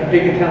 in a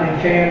big Italian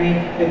family,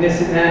 and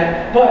this and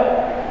that.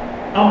 But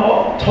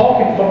I'm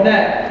talking from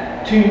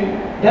that to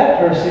that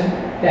person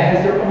that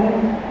has their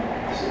own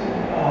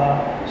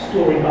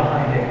story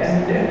behind it,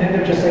 and then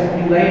they're just like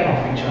relaying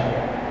off each other.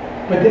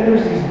 But then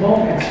there's these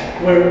moments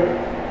where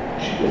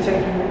it's like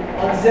you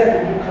unzip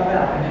and you come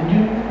out, and then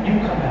you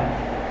come out,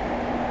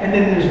 and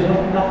then there's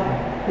nothing.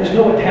 There's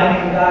no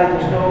Italian guy.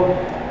 There's no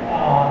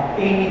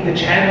Amy the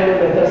channeler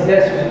that does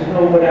this. There's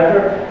no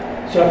whatever.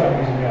 Sorry if I'm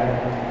using that.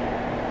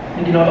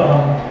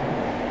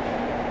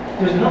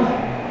 There's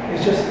nothing.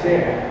 It's just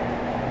there.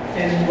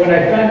 And what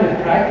I find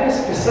with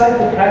practice, besides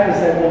the practice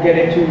that we'll get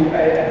into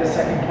at the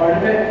second part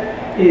of it,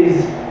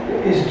 is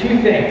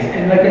two things.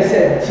 And like I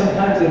said,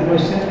 sometimes the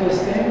most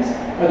simplest things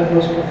are the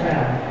most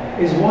profound.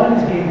 One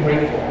is being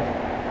grateful.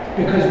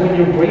 Because when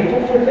you're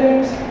grateful for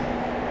things,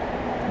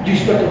 you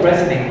start to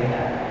resonate with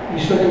that. You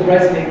start to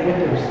resonate with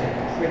those things.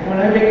 Like when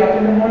I wake up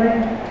in the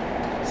morning,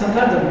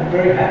 sometimes I'm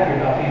very happy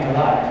about being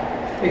alive.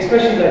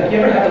 Especially like, you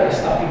ever have like a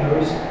stuffy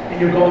nose and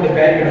you're going to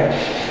bed, you're like,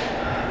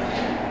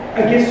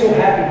 I get so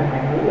happy with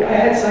my nose. I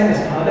had sinus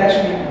problems.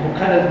 Actually, what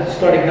kind of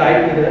started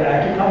guiding me to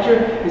acupuncture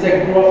is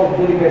I grew up with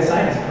really bad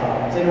sinus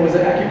problems. And it was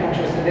an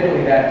acupuncturist in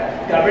Italy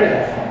that got rid of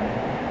that from me.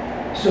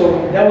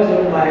 So that was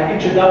my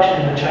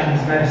introduction to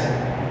Chinese medicine.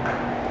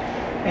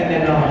 And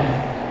then,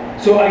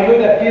 So I know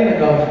that feeling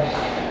of,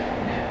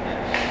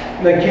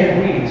 like,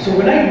 can't breathe. So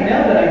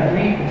now that I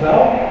breathe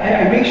well,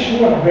 I make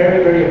sure I'm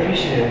very, very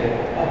appreciative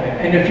of it.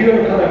 And if you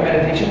ever come to a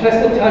meditation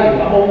class, they'll tell you,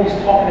 I'm always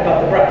talking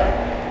about the breath,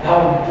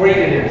 how great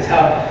it is,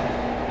 how,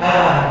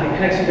 it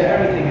connects you to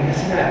everything and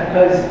this and that.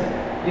 Because,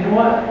 you know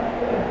what?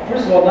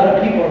 First of all, a lot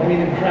of people are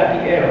breathing crappy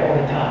air all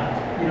the time.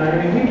 You know what I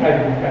mean? We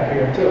probably breathe crappy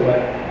air too,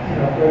 but, you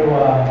know, go to,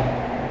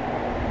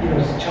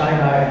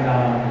 China and,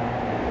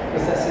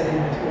 what's that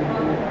city?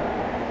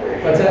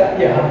 What's that?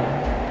 Yeah.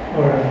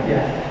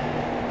 Yeah.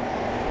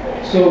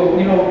 So,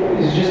 you know,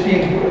 it's just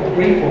being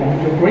grateful.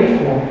 When you're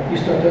grateful, you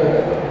start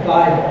to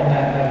vibe on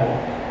that level.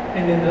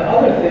 And then the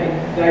other thing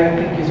that I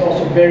think is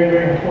also very,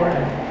 very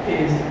important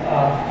is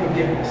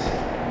forgiveness.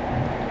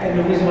 And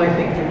the reason why I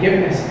think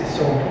forgiveness is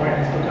so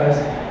important is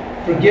because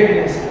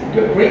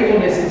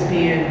gratefulness is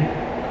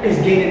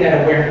gaining that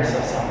awareness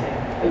of something.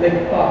 Like,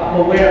 I'm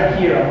aware I'm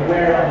here, I'm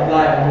aware I'm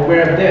alive, I'm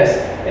aware of this,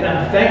 and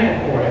I'm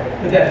thankful for it.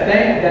 But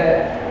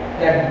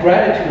that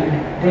gratitude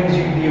brings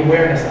you the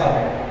awareness of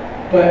it.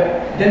 But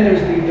then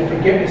there's the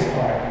forgiveness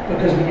part,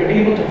 because when you're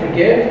able to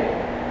forgive,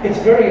 it's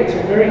a very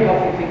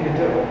healthy thing to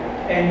do.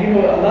 And you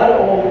know,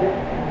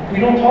 we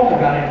don't talk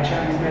about it in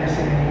Chinese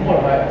medicine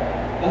anymore, but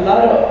a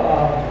lot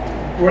of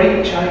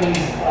great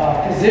Chinese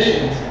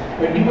physicians,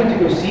 when you went to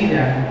go see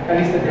them, at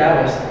least the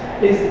Taoists,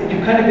 is you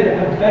kind of did a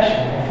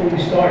confession before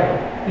you started.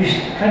 You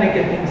kind of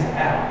get things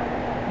out,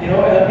 you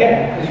know,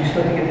 again, because you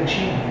start to get the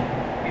chi,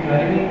 you know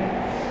what I mean?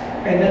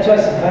 And that's why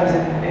sometimes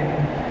in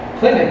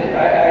clinic,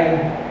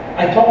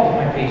 I talk with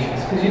my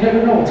patients, because you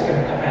never know what's going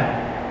to come out.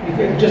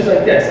 Just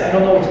like this, I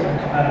don't know what's going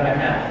to come out of my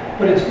mouth.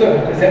 But it's good,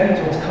 because that means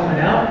what's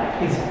coming out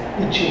is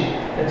the chi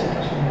that's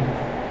supposed to move.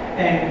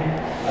 And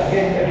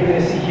again, you're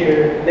going to see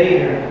here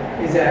later,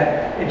 is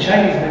that in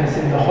Chinese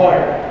medicine, the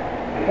heart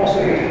also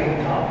goes to the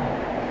tongue.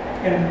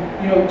 And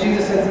you know,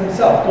 Jesus says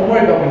himself, don't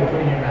worry about what you put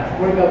in your mouth,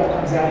 worry about what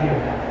comes out of your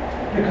mouth,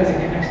 because it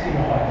connects to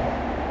your heart.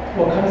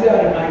 What comes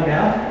out of my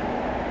mouth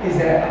is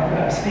that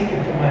I'm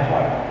speaking from my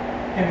heart.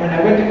 And when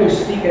I went to go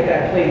speak at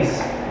that place,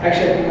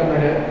 actually I think I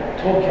might have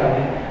told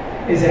Kelly,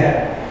 is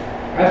that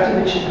after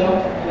the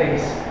Qigong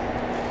place,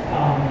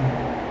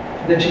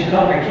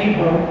 I came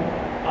home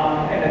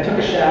and I took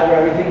a shower,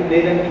 everything,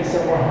 they let me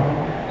somewhere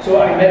home. So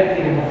I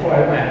meditated before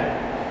I went.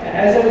 And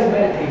as I was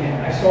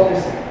meditating, I saw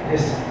this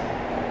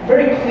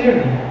very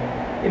clearly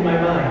in my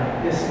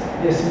mind,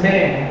 this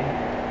man,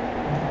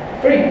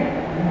 very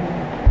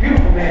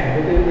beautiful man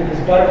with this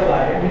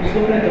butterfly, and he was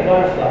looking at the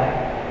butterfly.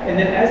 And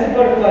then as the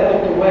butterfly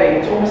looked away,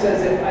 it's almost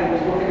as if I was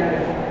looking at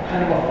it from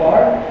kind of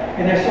afar,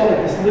 and I saw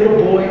like this little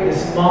boy,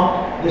 this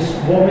monk, this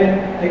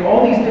woman, like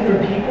all these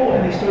different people,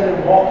 and they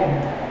started walking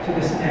to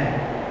this man.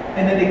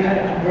 And then they kind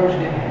of converged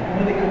in him. And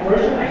when they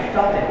converged, I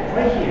felt it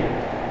right here.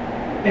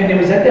 And it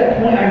was at that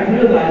point I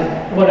realized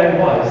what I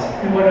was,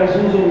 and what I was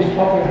always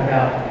talking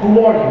about.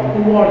 Who are you?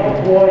 Who are you?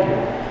 Who are you?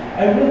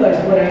 I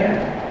realized what I am.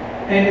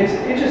 And it's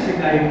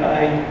interesting,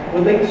 I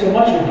relate so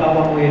much with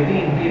Baba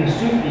Muhyiddin being a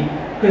Sufi,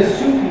 because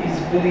Sufis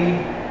believe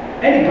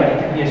anybody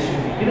can be a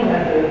Sufi. You don't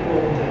have to go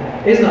into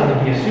Islam to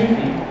be a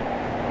Sufi.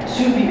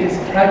 Sufi is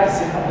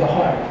practicing of the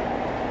heart.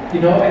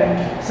 You know, and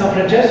San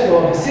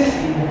Francesco of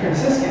Assisi, the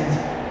Franciscans,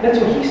 that's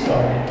what he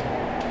started.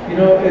 You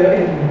know,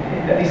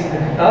 at least in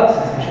the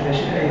Catholicism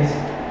tradition,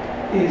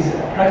 is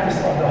a practice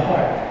of the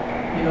heart.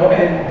 You know,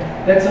 and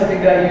that's something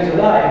that I use a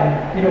lot.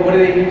 And you know, what do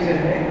they use in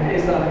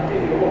Islam?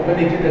 When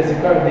they do the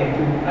zikr, they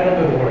do, I don't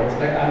know the words,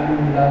 like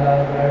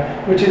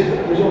which is,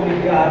 there's only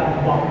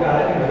God, one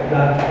God, you know, the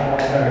God,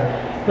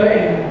 but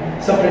in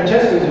San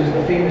Francesco's, there's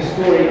the famous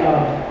story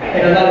of,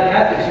 and a lot of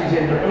Catholics use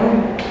it in their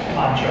own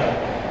mantra,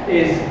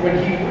 is when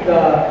it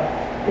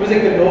was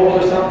like the noble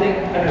or something,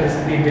 I know this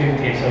is being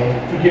videotaped, so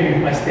forgive me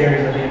if my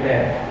stares are being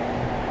bad,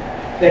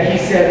 that he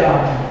said,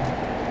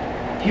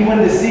 he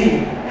wanted to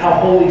see how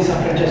holy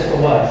San Francesco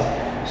was.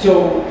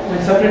 So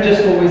when San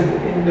Francesco was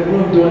in the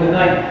room during the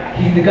night,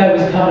 the guy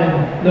was coming,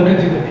 looking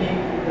through the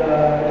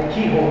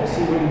keyhole to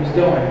see what he was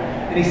doing.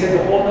 And he said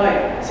the whole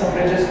night, San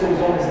Francesco was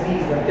on his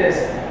knees like this.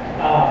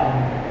 Now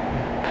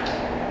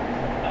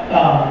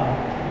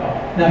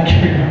I'm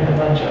carrying on a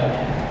bunch of,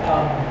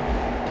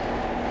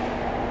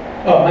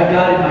 oh, my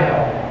God and my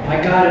all, my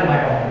God and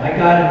my all, my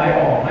God and my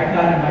all, my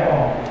God and my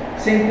all.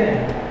 Same thing.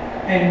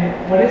 And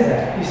what is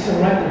that? He's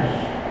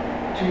surrendering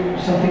to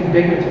something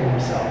bigger to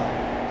himself.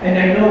 And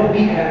I know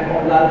we have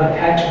a lot of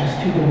attachments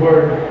to the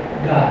word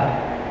God.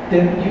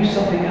 Then use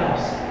something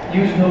else.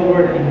 Use no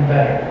word even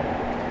better.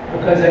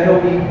 Because I know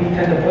we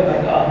tend to put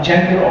like a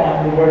gender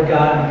on the word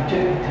God. We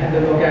tend to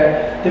look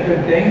at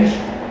different things.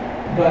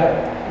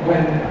 But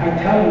when I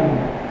tell you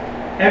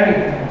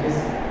everything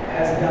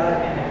has God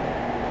in it,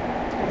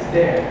 it's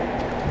there.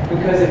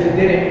 Because if it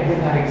didn't, it would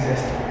not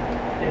exist.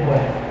 It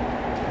wouldn't.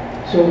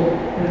 So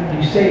when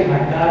you say my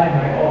God and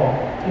my all,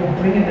 you're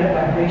bringing that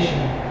vibration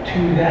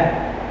to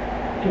that.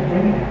 You're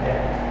bringing it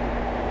there.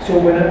 So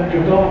when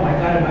you're going, my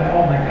God and my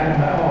all, my God and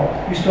my all,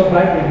 you start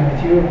vibrating with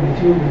you,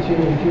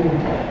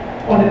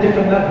 on a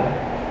different level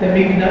that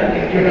maybe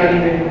you're not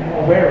even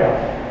aware of.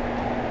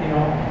 You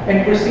know,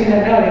 and we're seeing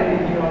that now.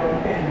 You know,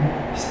 in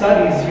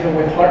studies, you know,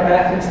 with heart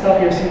math and stuff.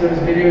 You ever see those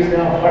videos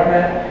now of heart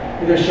math,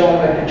 where they're showing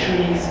like the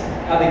trees,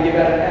 how they give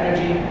out an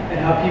energy, and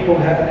how people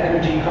have an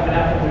energy coming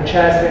out from their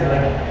chest, and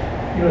like,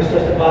 you know, it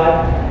starts to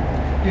vibe.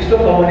 You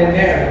start going in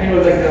there, you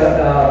know, like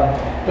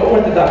the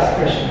Orthodox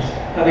Christians,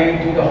 how they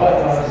do the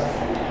heart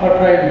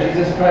prayer, the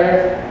Jesus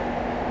prayer,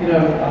 you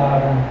know,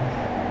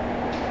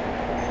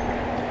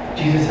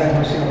 Jesus have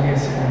mercy on me, a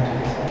sinner,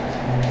 Jesus have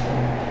mercy on me, a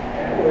sinner.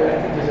 Or I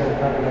think there's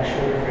another like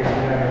shorter phrase,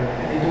 whatever,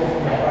 and they do it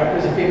from the heart.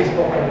 There's a famous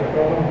book called The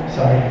Program,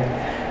 sorry.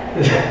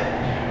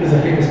 There's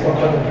a famous book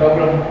called The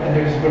Program, and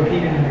there's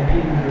repeating and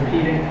repeating and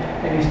repeating,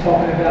 and he's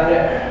talking about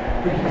it,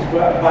 but he's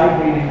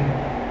vibrating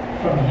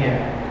from here.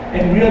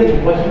 And really,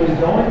 what he was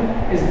doing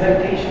is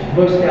meditation.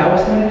 Most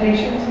Taoist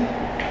meditations,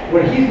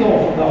 where he's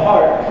going from the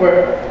heart,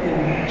 where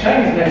in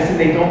Chinese medicine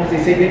they don't, because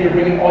they say then you're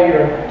bringing all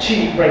your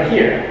qi right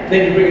here.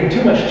 Then you're bringing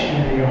too much qi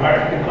into your heart,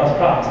 it can cause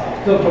problems.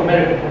 So from a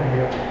medical point of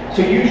view.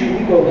 So usually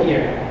we go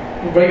here,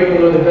 right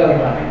below the belly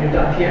button, and you're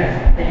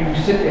dantian, and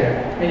you sit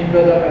there, and you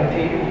build up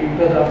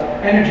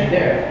energy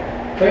there.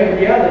 But in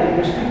reality,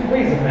 there's two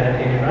ways of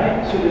meditating,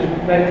 right? So there's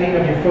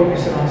meditating of you're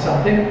focusing on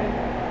something,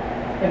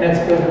 and that's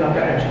building up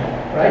energy,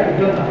 right? You're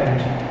building up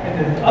energy. And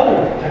the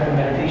other type of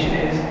meditation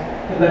is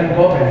the letting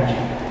go of energy,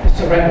 the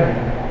surrendering.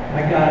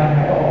 My God and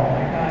my all,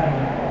 my God and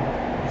my all.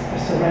 It's the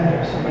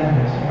surrender,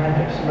 surrender,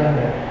 surrender,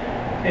 surrender.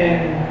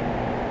 And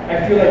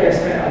I feel like I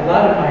spent a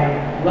lot of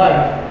my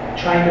life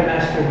trying to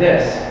master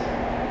this,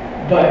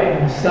 but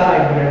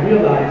inside what I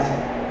realized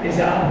is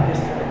that I'm this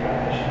type of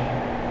practitioner.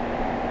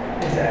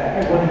 Is that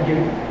I want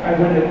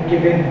to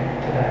give in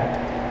to that.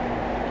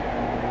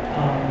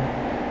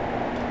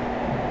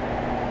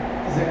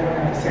 Does anyone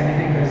have to say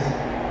anything? Because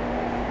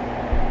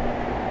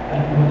I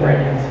don't know what that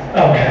means.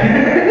 Oh, okay.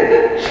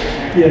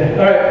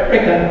 Yeah. All right.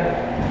 Break down.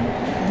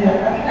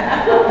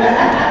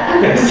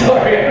 Yeah.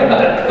 Sorry, I don't know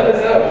how to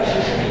close up.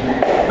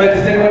 But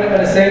does anyone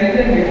want to say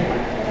anything?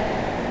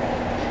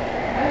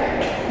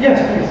 Yes,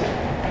 please.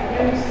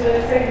 When you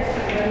say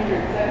surrender,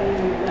 does that mean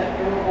you let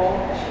go of all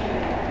chi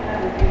and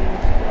everything?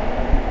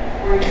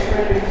 Or you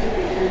surrender to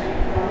the energy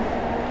from?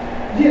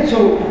 Yeah, so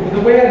the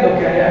way I look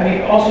at it, I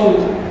mean, also,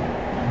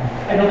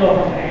 I don't know if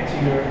I'm going to answer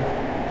your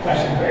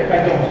question, but if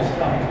I don't, just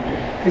tell me.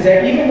 Because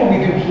even when we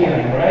do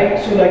healing, right?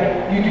 So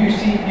like, you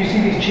see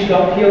these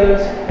qigong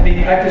healers, and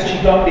they practice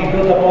qigong, they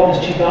build up all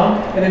this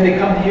qigong, and then they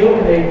come to you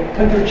and they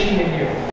put their qi in you.